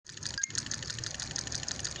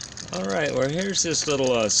Alright, well here's this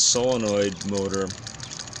little solenoid motor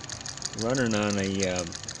running on a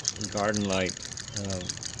garden light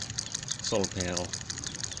solar panel,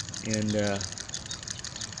 and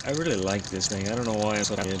I really like this thing. I don't know why I'm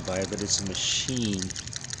so fascinated by it, but it's a machine.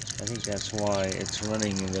 I think that's why it's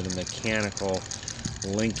running with a mechanical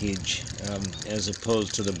linkage as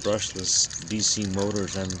opposed to the brushless DC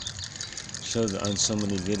motors I'm showed on so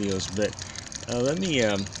many videos. But let me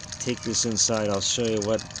take this inside. I'll show you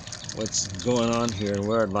what's going on here and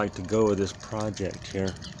where I'd like to go with this project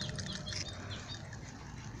here.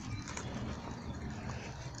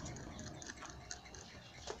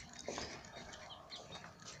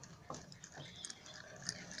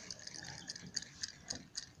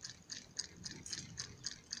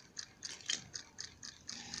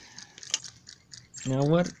 Now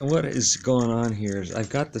what is going on here is I've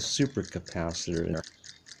got the supercapacitor in there,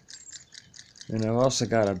 and I've also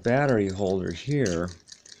got a battery holder here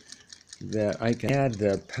that I can add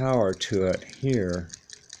the power to it here.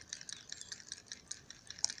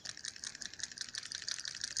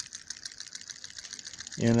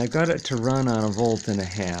 And I got it to run on 1.5 volts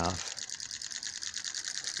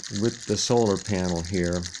with the solar panel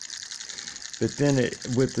here. But then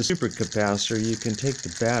with the supercapacitor, you can take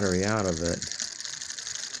the battery out of it.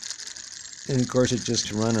 And of course, it's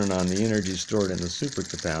just running on the energy stored in the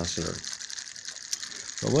supercapacitor.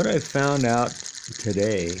 But what I found out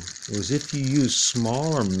today was if you use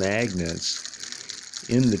smaller magnets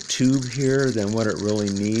in the tube here than what it really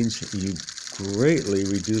needs, you greatly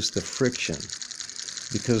reduce the friction.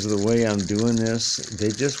 Because of the way I'm doing this, they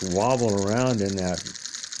just wobble around in that,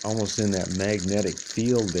 almost in that magnetic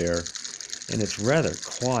field there, and it's rather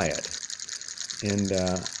quiet. And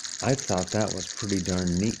I thought that was pretty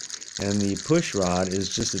darn neat. And the push rod is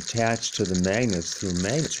just attached to the magnets through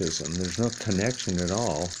magnetism. There's no connection at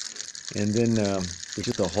all. And then there's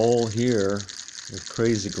just a hole here with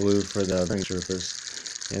crazy glue for the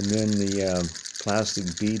surface, and then the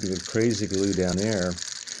plastic bead with crazy glue down there.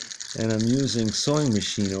 And I'm using sewing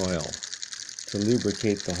machine oil to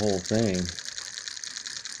lubricate the whole thing.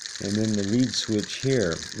 And then the reed switch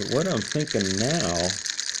here. But what I'm thinking now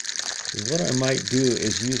is what I might do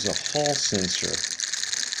is use a Hall sensor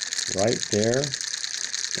right there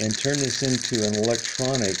and turn this into an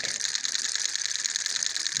electronic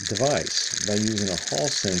device by using a Hall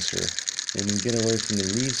sensor, and then get away from the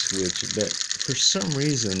reed switch. But for some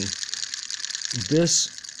reason this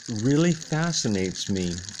really fascinates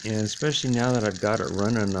me, and especially now that I've got it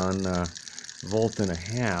running on 1.5 volts,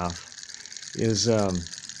 is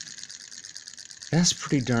that's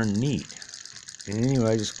pretty darn neat. And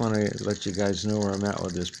anyway, I just want to let you guys know where I'm at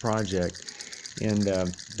with this project. And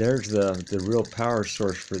there's the real power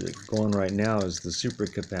source for it going right now is the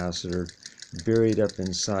supercapacitor buried up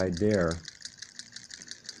inside there.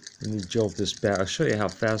 Let me jolt this back. I'll show you how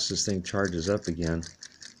fast this thing charges up again.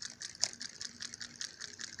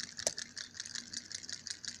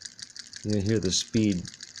 You hear the speed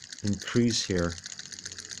increase here.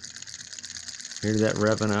 Hear that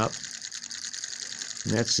revving up?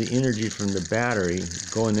 And that's the energy from the battery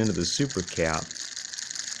going into the supercap.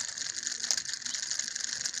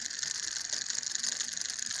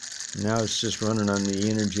 Now it's just running on the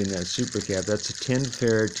energy in that supercap. That's a 10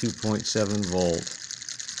 farad 2.7 volt.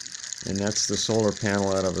 And that's the solar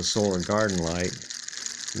panel out of a solar garden light.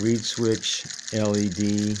 Reed switch,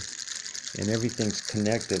 LED, and everything's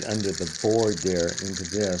connected under the board there into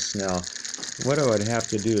this. Now, what I would have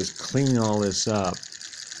to do is clean all this up,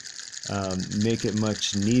 make it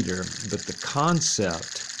much neater. But the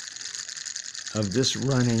concept of this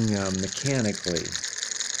running mechanically,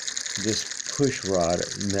 this push rod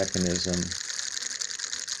mechanism,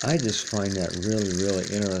 I just find that really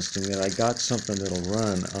interesting, that I got something that'll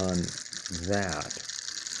run on that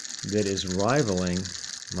is rivaling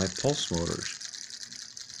my pulse motors.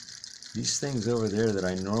 These things over there that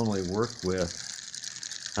I normally work with,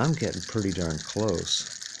 I'm getting pretty darn close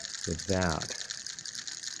with that.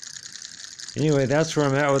 Anyway, that's where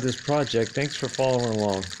I'm at with this project. Thanks for following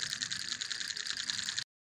along.